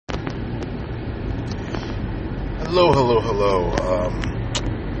Hello, hello, hello.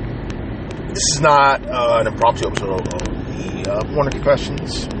 This is not an impromptu episode of the Warner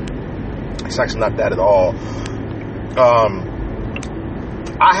Confessions. It's actually not that at all.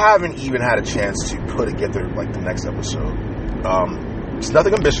 I haven't even had a chance to put together like the next episode. It's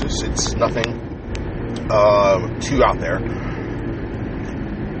nothing ambitious. It's nothing too out there.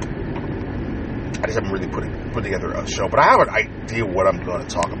 I just haven't really put together a show, but I have an idea what I'm going to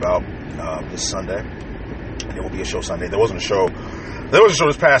talk about this Sunday. There will be a show Sunday. There wasn't a show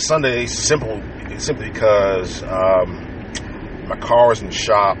this past Sunday simply because my car was in the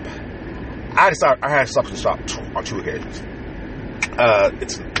shop. I had to stop in the shop on two occasions.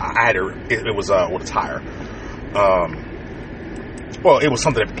 It was with a tire. Well, it was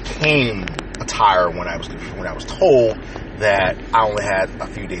something that became a tire when I was told that I only had a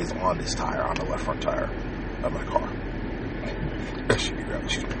few days on this tire, on the left front tire of my car.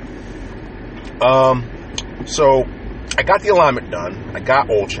 Excuse me. So I got the alignment done. I got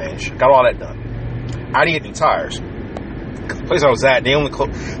oil change. Got all that done. I didn't get new tires. The place I was at, they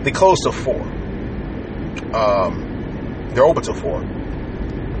closed till 4. They're open till 4.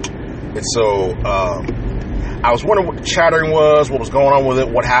 And so I was wondering what the chattering was, what was going on with it,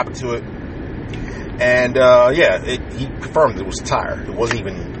 what happened to it. And he confirmed it was a tire. It was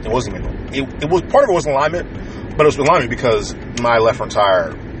part of it was alignment, but it was alignment because my left front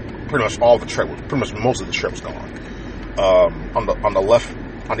tire, most of the tread was gone. On the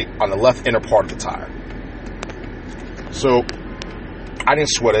left inner part of the tire. So I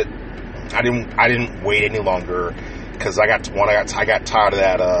didn't sweat it. I didn't wait any longer because I got tired of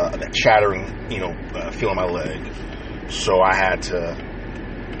that chattering, feeling my leg. So I had to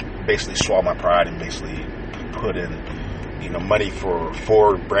basically swallow my pride and basically put in, money for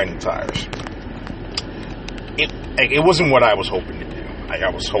 4 brand new tires. It wasn't what I was hoping to do. I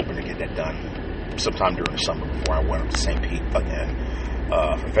was hoping to get that done sometime during the summer before I went up to St. Pete again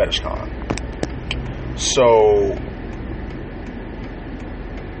for FetishCon. So,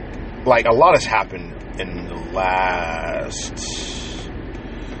 like, a lot has happened in the last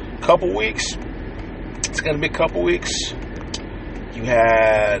couple weeks. It's going to be a couple weeks. You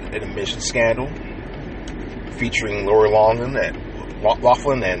had an admission scandal featuring Lori Loughlin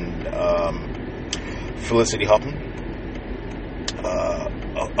and Felicity Huffman.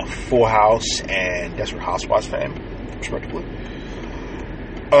 A Full House and Desperate Housewives fame, respectively.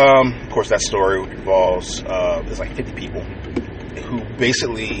 Of course, that story involves there's like 50 people who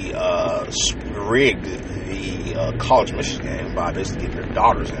basically rigged the college admissions game by basically getting their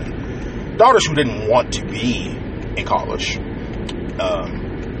daughters in. Daughters who didn't want to be in college.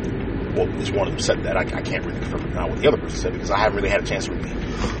 Well, at least one of them said that. I can't really confirm now what the other person said because I haven't really had a chance to really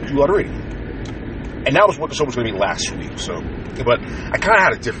do a lot of reading. And that was what the show was going to be last week. So, but I kind of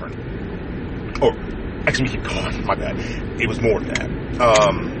had a different. Oh, actually, keep going. My bad. It was more than that.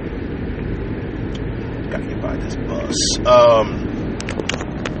 Gotta get by this bus.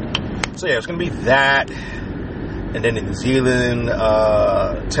 So yeah, it's going to be that, and then in New Zealand,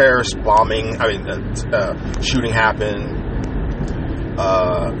 terrorist bombing. Shooting happened.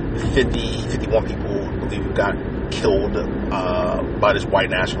 51 people, I believe, got killed by this white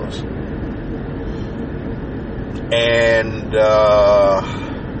nationalist. And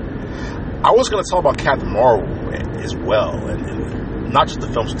I was going to talk about Captain Marvel as well, and not just the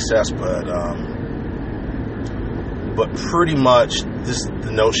film's success, but pretty much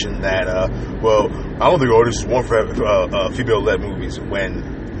the notion that I don't think this is one for female-led movies when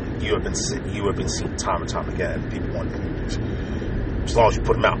you have been seen time and time again. People want movies as long as you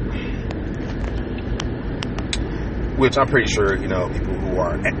put them out, which I'm pretty sure people who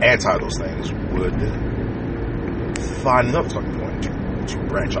are anti those things would find another talking point to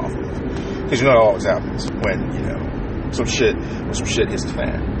branch off of, because it always happens when some shit hits the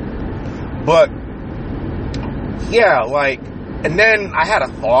fan. But yeah, and then I had a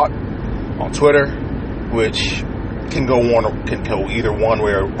thought on Twitter, which can go either one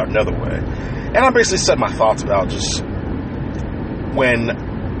way or another way, and I basically said my thoughts about just when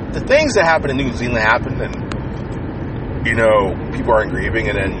the things that happened in New Zealand happened, and people are grieving,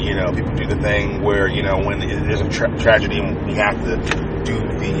 and then people do the thing where when there's a tragedy, and we have to do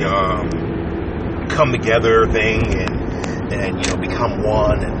the come together thing and become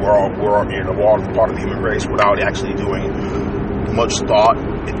one, and we're all part of the human race without actually doing much thought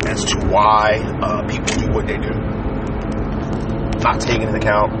as to why people do what they do, not taking into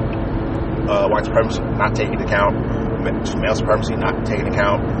account white supremacy, not taking into account male supremacy, not taking into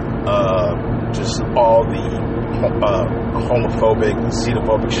account just all the homophobic,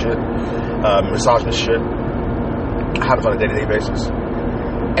 xenophobic shit, misogynist shit happens on a day-to-day basis.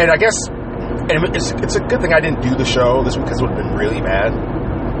 And I guess And it's a good thing I didn't do the show this week, because it would have been really bad.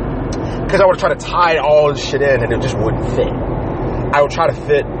 Because I would try to tie all this shit in, and it just wouldn't fit. I would try to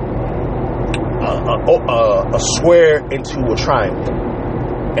fit a square into a triangle,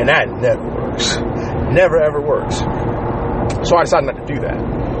 and that never works. Never ever works. So I decided not to do that.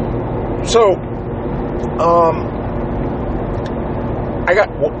 So,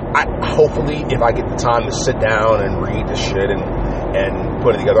 hopefully, if I get the time to sit down and read this shit and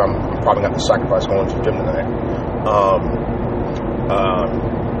put it together, I'm probably going to have to sacrifice going to the gym tonight.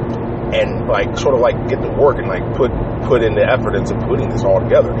 And like sort of like get to work and like put in the effort into putting this all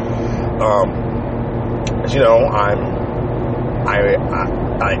together. As you know, I'm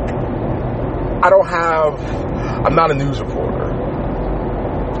not a news reporter.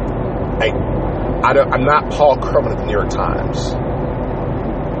 I'm not Paul Krugman at the New York Times.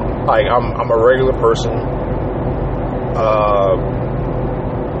 Like, I'm a regular person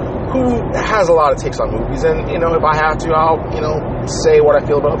who has a lot of takes on movies, and if I have to, I'll say what I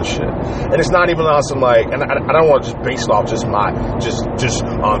feel about the shit. And it's not even on some like, and I don't want to just base it off just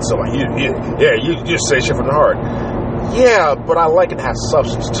on some like you just say shit from the heart. Yeah, but I like it to have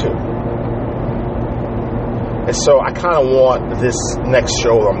substance too. And so I kind of want this next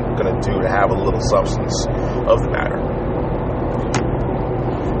show I'm going to do to have a little substance of the matter.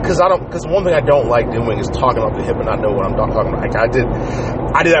 Because one thing I don't like doing is talking off the hip and not know what I'm talking about. Like I did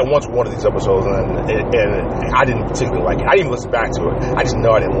that once one of these episodes, and I didn't particularly like it. I didn't even listen back to it. I just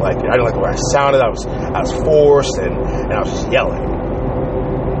know I didn't like it. I didn't like the way I sounded. I was forced, and I was just yelling.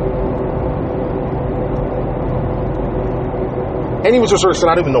 And even to a certain extent,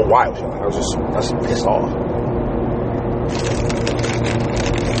 I don't even know why I was yelling. I was just pissed off.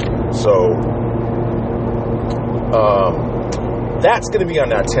 So, that's going to be on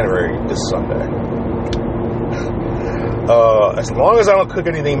the itinerary this Sunday. As long as I don't cook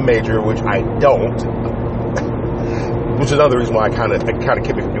anything major, which I don't, which is another reason why I kind of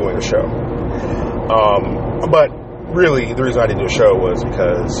kept me from doing the show. But really, the reason I didn't do a show was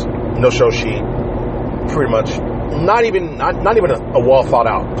because no show sheet, pretty much not even a well thought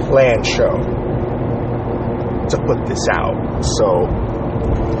out planned show to put this out. So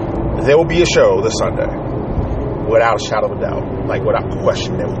there will be a show this Sunday, without a shadow of a doubt. Like, without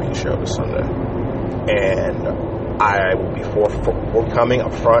question, there will be a show this Sunday. And I will be forthcoming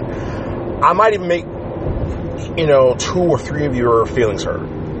up front. I might even make, 2 or 3 of your feelings hurt.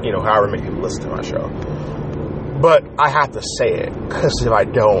 However many people listen to my show. But I have to say it, because if I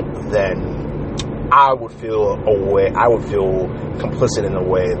don't, then I would feel complicit in a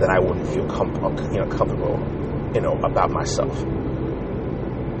way that I wouldn't feel comfortable, about myself.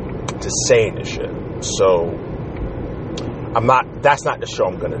 To saying this shit. So that's not the show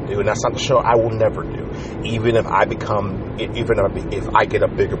I'm going to do, and that's not the show I will never do. Even if I get a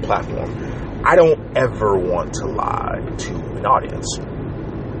bigger platform, I don't ever want to lie to an audience.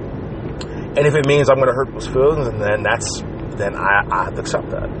 And if it means I'm going to hurt people's feelings, then I have to accept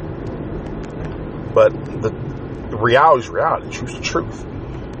that. But the reality is reality, the truth is the truth.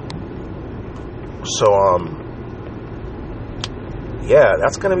 So, yeah,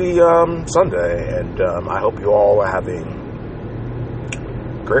 that's going to be Sunday, and I hope you all are having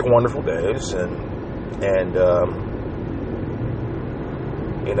great, wonderful days, and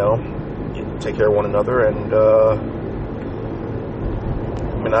take care of one another, and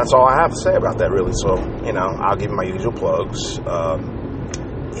that's all I have to say about that, really. So, I'll give you my usual plugs: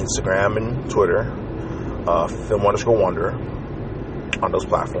 Instagram and Twitter, film_wonder on those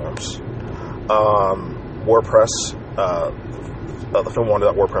platforms. WordPress,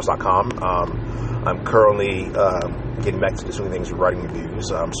 thefilmwonder.wordpress.com. I'm currently getting back to doing things, writing reviews.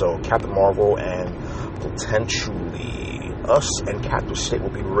 So Captain Marvel and potentially Us and Captain State will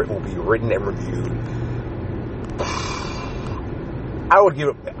be written and reviewed. I would give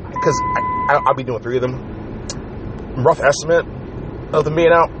it, because I'll be doing 3 of them. Rough estimate of them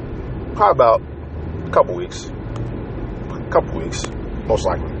being out, probably about a couple weeks, most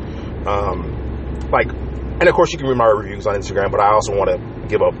likely. And of course you can read my reviews on Instagram, but I also want to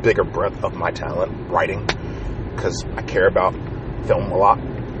give a bigger breadth of my talent, writing, because I care about film a lot.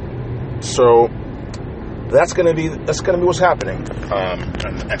 So that's gonna be what's happening in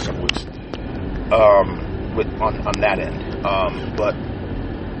the next couple weeks on that end. But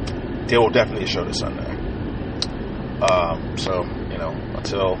there will definitely be a show this Sunday. So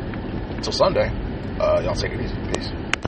until Sunday, y'all take it easy. Peace.